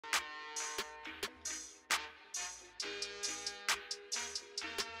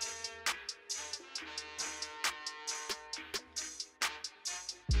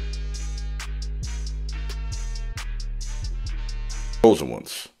Chosen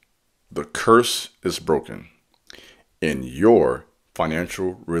ones, the curse is broken and your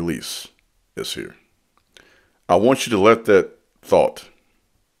financial release is here. I want you to let that thought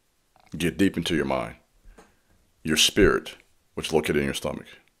get deep into your mind, your spirit, which is located in your stomach,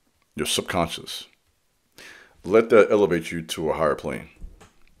 your subconscious. Let that elevate you to a higher plane.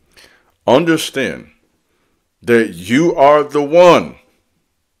 Understand that you are the one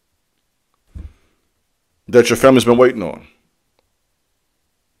that your family's been waiting on.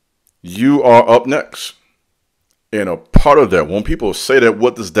 You are up next. And a part of that, when people say that,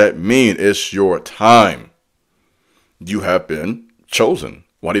 what does that mean? It's your time. You have been chosen.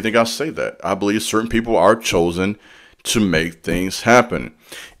 Why do you think I say that? I believe certain people are chosen to make things happen.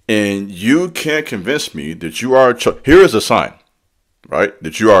 And you can't convince me that you are, here is a sign, right?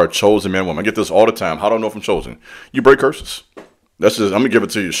 That you are a chosen man, woman. I get this all the time. How do I know if I'm chosen? You break curses. That's just, I'm going to give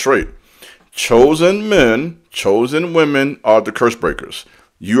it to you straight. Chosen men, chosen women are the curse breakers.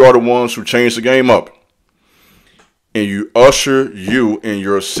 You are the ones who change the game up. And you usher you and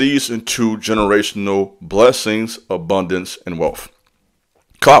your seeds into generational blessings, abundance, and wealth.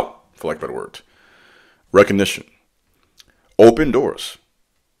 Clout, for lack of a better word. Recognition. Open doors.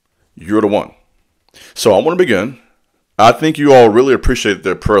 You're the one. So I want to begin. I think you all really appreciated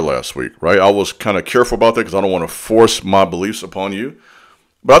that prayer last week, right? I was kind of careful about that because I don't want to force my beliefs upon you.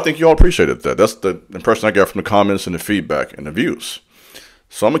 But I think you all appreciated that. That's the impression I got from the comments and the feedback and the views.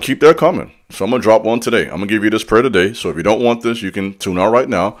 So I'm going to keep that coming. So I'm going to drop one today. I'm going to give you this prayer today. So if you don't want this, you can tune out right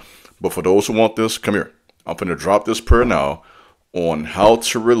now. But for those who want this, come here. I'm going to drop this prayer now on how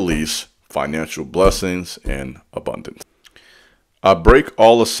to release financial blessings and abundance. I break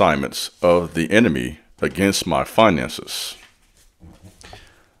all assignments of the enemy against my finances.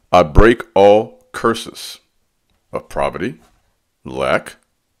 I break all curses of poverty, lack,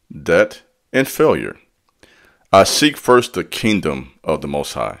 debt, and failure. I seek first the kingdom of the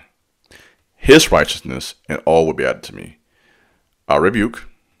Most High, His righteousness, and all will be added to me. I rebuke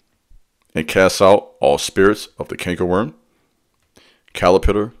and cast out all spirits of the cankerworm,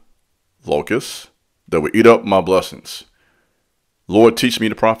 caterpillar, locust, that will eat up my blessings. Lord, teach me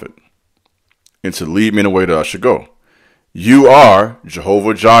to profit and to lead me in the way that I should go. You are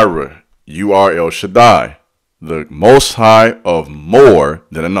Jehovah Jireh. You are El Shaddai, the Most High of more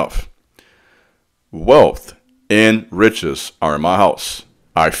than enough. Wealth and riches are in my house.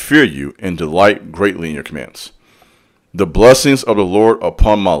 I fear you and delight greatly in your commands. The blessings of the Lord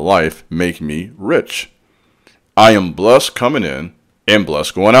upon my life make me rich. I am blessed coming in and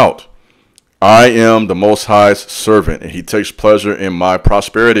blessed going out. I am the Most High's servant, and He takes pleasure in my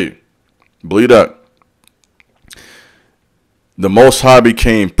prosperity. Believe that. The Most High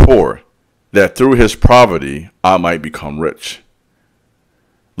became poor, that through His poverty I might become rich.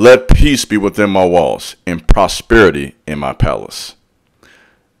 Let peace be within my walls and prosperity in my palace.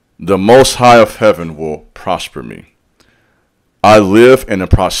 The Most High of heaven will prosper me. I live in the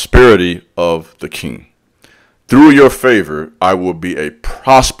prosperity of the King. Through your favor, I will be a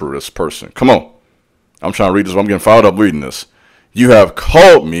prosperous person. Come on. I'm trying to read this. I'm getting fired up reading this. You have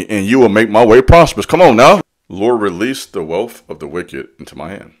called me and you will make my way prosperous. Come on now. Lord, release the wealth of the wicked into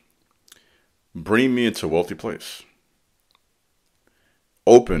my hand. Bring me into a wealthy place.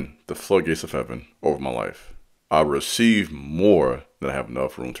 Open the floodgates of heaven over my life. I receive more than I have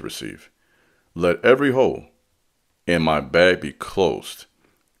enough room to receive. Let every hole in my bag be closed.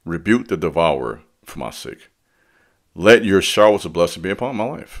 Rebuke the devourer for my sake. Let your showers of blessing be upon my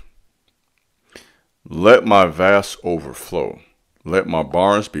life. Let my vats overflow. Let my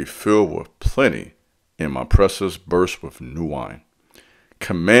barns be filled with plenty, and my presses burst with new wine.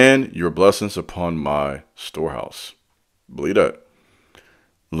 Command your blessings upon my storehouse. Believe that.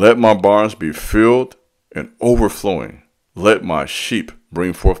 Let my barns be filled and overflowing. Let my sheep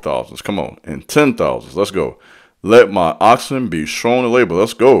bring forth thousands. Come on. And 10,000s. Let's go. Let my oxen be shown to labor.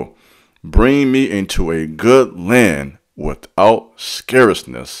 Let's go. Bring me into a good land without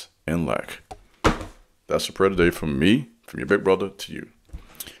scarceness and lack. That's a prayer today from me, from your big brother to you.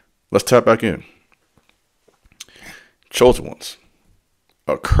 Let's tap back in. Chosen ones,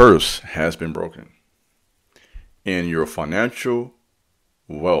 a curse has been broken. And your financial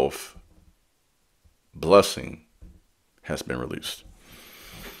wealth blessing has been released.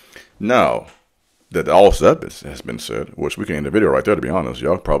 Now that all of that has been said, which we can end the video right there, to be honest.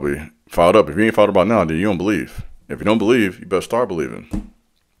 Y'all probably fired up. If you ain't fired up by now, then you don't believe. If you don't believe, you better start believing,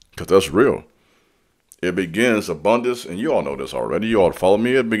 because that's real. It begins abundance, and you all know this already. You all follow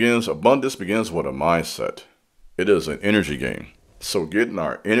me. Abundance begins with a mindset. It is an energy game. So getting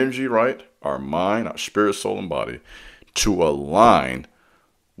our energy right, our mind, our spirit, soul, and body to align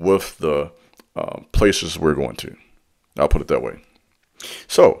with the places we're going to. I'll put it that way.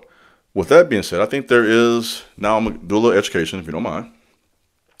 So, with that being said, I think there is, now I'm going to do a little education if you don't mind.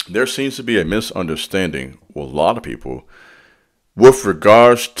 There seems to be a misunderstanding with a lot of people with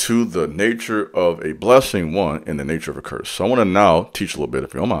regards to the nature of a blessing, one, and the nature of a curse. So I want to now teach a little bit,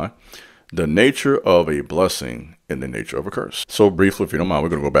 if you don't mind, the nature of a blessing and the nature of a curse. So briefly, if you don't mind, we're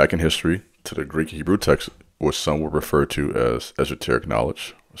going to go back in history to the Greek and Hebrew text, which some will refer to as esoteric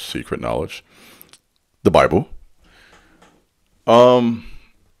knowledge, secret knowledge, the Bible.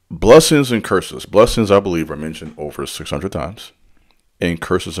 Blessings and curses. Blessings, I believe, are mentioned over 600 times, and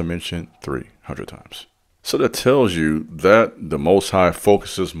curses are mentioned 300 times. So that tells you that the Most High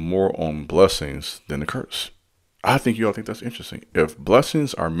focuses more on blessings than the curse. I think you all think that's interesting. If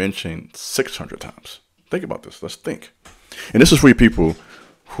blessings are mentioned 600 times, think about this. Let's think. And this is for you people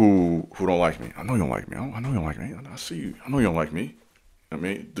who don't like me. I know you don't like me. I know you don't like me. I see you. I know you don't like me. I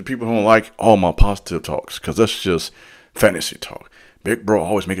mean, the people who don't like all my positive talks, because that's just fantasy talk. Big bro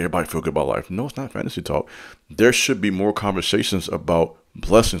always make everybody feel good about life. No, it's not fantasy talk. There should be more conversations about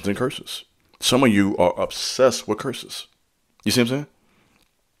blessings than curses. Some of you are obsessed with curses. You see what I'm saying?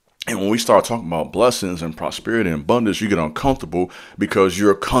 And when we start talking about blessings and prosperity and abundance, you get uncomfortable because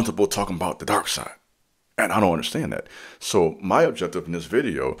you're comfortable talking about the dark side. And I don't understand that. So my objective in this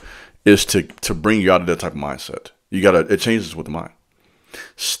video is to bring you out of that type of mindset. It changes with the mind.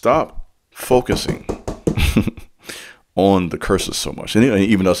 Stop focusing on the curses so much. And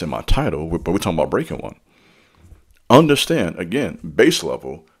even us in my title, but we're talking about breaking one. Understand, again, base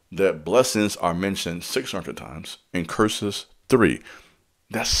level, that blessings are mentioned 600 times and curses 3.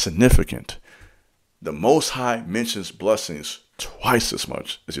 That's significant. The Most High mentions blessings twice as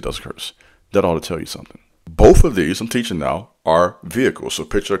much as he does curse. That ought to tell you something. Both of these I'm teaching now are vehicles. So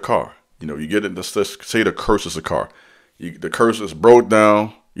picture a car. You get it. Let's say the curse is a car. The curse is broke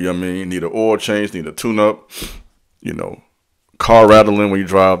down. You know what I mean? Need an oil change, need a tune-up. Car rattling when you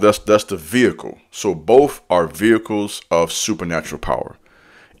drive. That's the vehicle. So both are vehicles of supernatural power.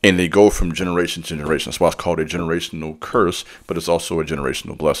 And they go from generation to generation. That's why it's called a generational curse, but it's also a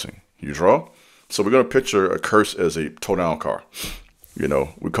generational blessing. You draw? So we're going to picture a curse as a tow-down car.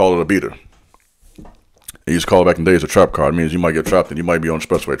 We call it a beater. They used to call it back in the days a trap car. It means you might get trapped and you might be on the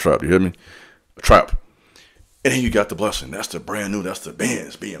expressway trapped. You hear me? A trap. And then you got the blessing. That's the brand new. That's the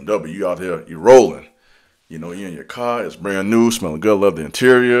Benz, BMW. You out here, you rolling. You're in your car. It's brand new, smelling good. Love the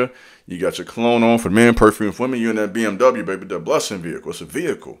interior. You got your cologne on for men, perfume for women. You're in that BMW, baby, that blessing vehicle. It's a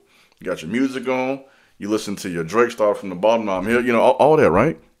vehicle. You got your music on. You listen to your Drake start from the bottom. I'm here. All that,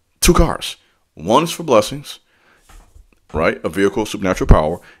 right? 2 cars. One's for blessings, right? A vehicle, supernatural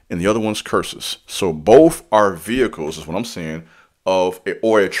power, and the other one's curses. So both are vehicles, is what I'm saying,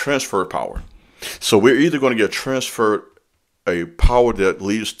 or a transfer power. So we're either going to get transferred a power that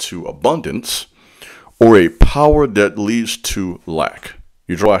leads to abundance or a power that leads to lack.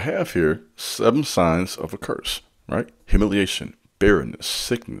 You draw, I have here 7 signs of a curse, right? Humiliation, barrenness,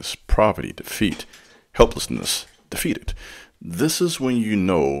 sickness, poverty, defeat, helplessness, defeated. This is when you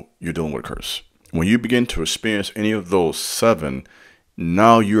know you're dealing with a curse. When you begin to experience any of those 7,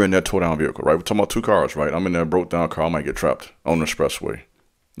 now you're in that tow-down vehicle, right? We're talking about 2 cars, right? I'm in that broke-down car. I might get trapped on the expressway.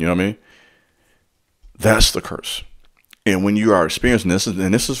 You know what I mean? That's the curse. And when you are experiencing this,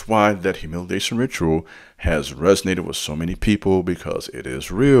 and this is why that humiliation ritual has resonated with so many people, because it is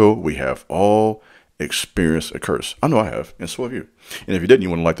real. We have all experienced a curse. I know I have, and so have you. And if you didn't, you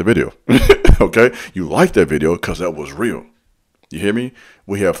wouldn't like the video. Okay? You liked that video because that was real. You hear me?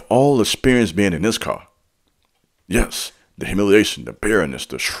 We have all experienced being in this car. Yes. The humiliation, the barrenness,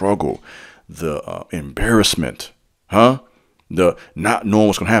 the struggle, the embarrassment, the not knowing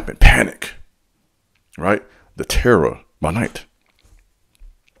what's going to happen, panic, right? The terror by night.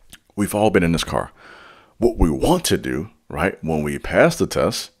 We've all been in this car. What we want to do, right, when we pass the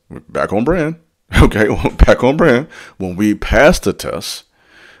test, back on brand, okay, back on brand, when we pass the test,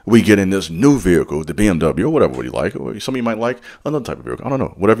 we get in this new vehicle, the BMW, or whatever you like. Or some of you might like another type of vehicle. I don't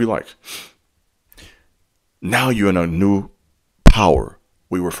know, whatever you like. Now you're in a new power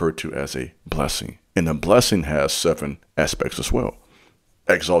we refer to as a blessing. And the blessing has 7 aspects as well.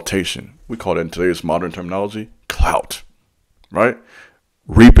 Exaltation. We call that in today's modern terminology, clout, right?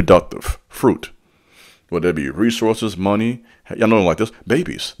 Reproductive, fruit. Whether it be resources, money, y'all know like this,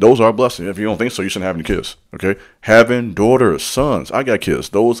 babies. Those are blessings. If you don't think so, you shouldn't have any kids, okay? Having daughters, sons. I got kids.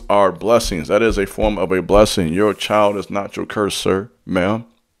 Those are blessings. That is a form of a blessing. Your child is not your curse, sir, ma'am.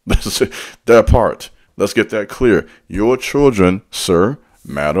 That part. Let's get that clear. Your children, sir,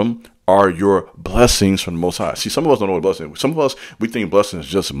 madam, are your blessings from the Most High. See, some of us don't know what blessing is. Some of us, we think blessing is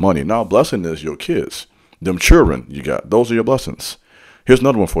just money. Now, blessing is your kids. Them children you got. Those are your blessings. Here's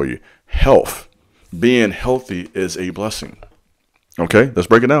another one for you. Health. Being healthy is a blessing. Okay, let's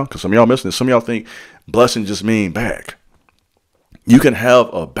break it down because some of y'all missing it. Some of y'all think blessing just mean bag. You can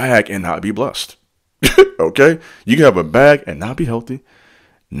have a bag and not be blessed. Okay, you can have a bag and not be healthy,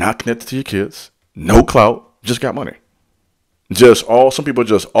 not connected to your kids, no clout, just got money. Some people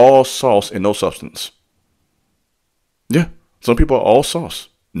just all sauce and no substance. Yeah, some people are all sauce,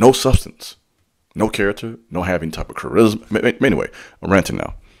 no substance, no character, no having type of charisma. Anyway, I'm ranting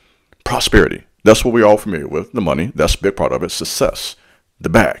now. Prosperity. That's what we're all familiar with. The money. That's a big part of it. Success. The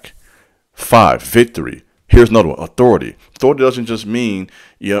bag. 5, victory. Here's another one. Authority. Authority doesn't just mean,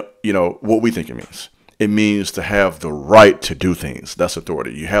 what we think it means. It means to have the right to do things. That's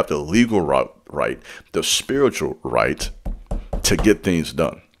authority. You have the legal right, the spiritual right to get things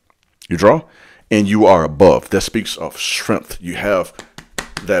done. You draw? And you are above. That speaks of strength. You have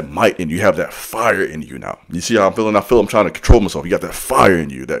that might and you have that fire in you now. You see how I'm feeling? I feel I'm trying to control myself. You got that fire in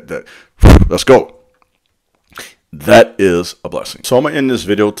you. Let's go. That is a blessing. So I'm going to end this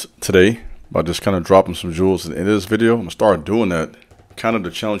video today by just kind of dropping some jewels at the end of this video. I'm going to start doing that kind of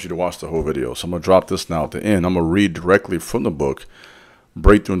to challenge you to watch the whole video. So I'm going to drop this now at the end. I'm going to read directly from the book,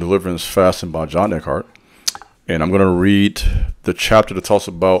 Breakthrough and Deliverance Fasting by John Eckhart. And I'm going to read the chapter that talks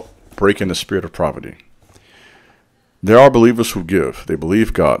about breaking the spirit of poverty. There are believers who give. They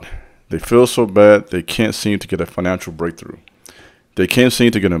believe God. They feel so bad they can't seem to get a financial breakthrough. They can't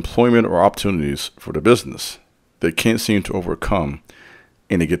seem to get employment or opportunities for their business. They can't seem to overcome,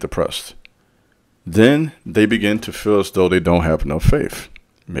 and they get depressed. Then they begin to feel as though they don't have enough faith.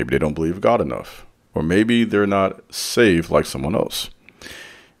 Maybe they don't believe God enough. Or maybe they're not saved like someone else.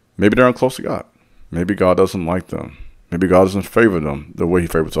 Maybe they're unclose to God. Maybe God doesn't like them. Maybe God doesn't favor them the way he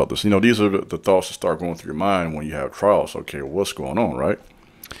favors others. These are the thoughts that start going through your mind when you have trials. Okay, what's going on, right?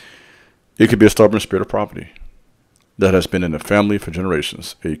 It could be a stubborn spirit of poverty that has been in the family for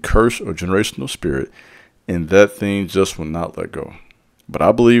generations, a curse or generational spirit, and that thing just will not let go. But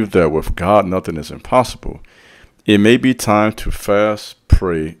I believe that with God, nothing is impossible. It may be time to fast,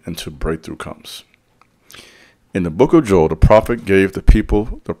 pray, until breakthrough comes. In the book of Joel, the prophet gave the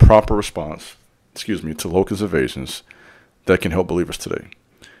people the proper response, to locust evasions that can help believers today.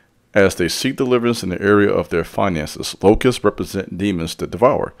 As they seek deliverance in the area of their finances, locusts represent demons that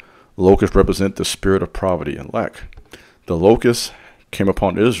devour. Locusts represent the spirit of poverty and lack. The locusts came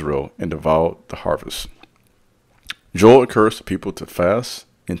upon Israel and devoured the harvest. Joel encouraged the people to fast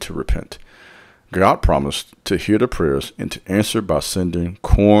and to repent. God promised to hear the prayers and to answer by sending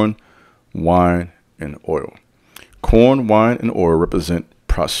corn, wine, and oil. Corn, wine, and oil represent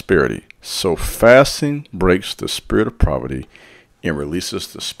prosperity. So fasting breaks the spirit of poverty and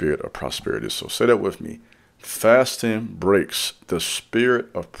releases the spirit of prosperity. So say that with me. Fasting breaks the spirit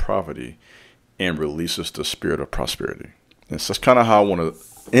of poverty and releases the spirit of prosperity. And so that's kind of how I want to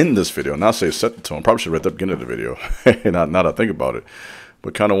end this video. Not say set the tone. Probably should read the beginning of the video. Now that I think about it.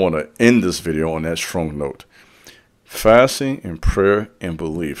 But kind of want to end this video on that strong note. Fasting and prayer and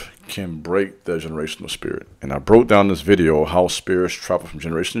belief can break the generational spirit. And I broke down this video how spirits travel from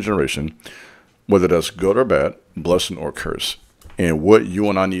generation to generation, whether that's good or bad, blessing or curse, and what you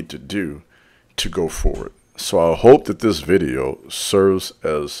and I need to do to go forward. So I hope that this video serves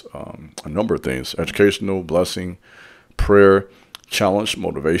as a number of things: educational, blessing, prayer, challenge,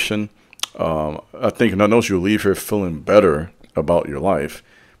 motivation. I think I know you'll leave here feeling better about your life,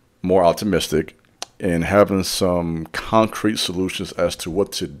 more optimistic, and having some concrete solutions as to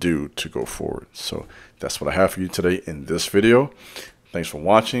what to do to go forward. So that's what I have for you today in this video. Thanks for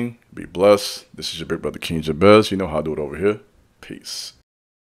watching. Be blessed. This is your big brother, King Jabez. You know how I do it over here. Peace.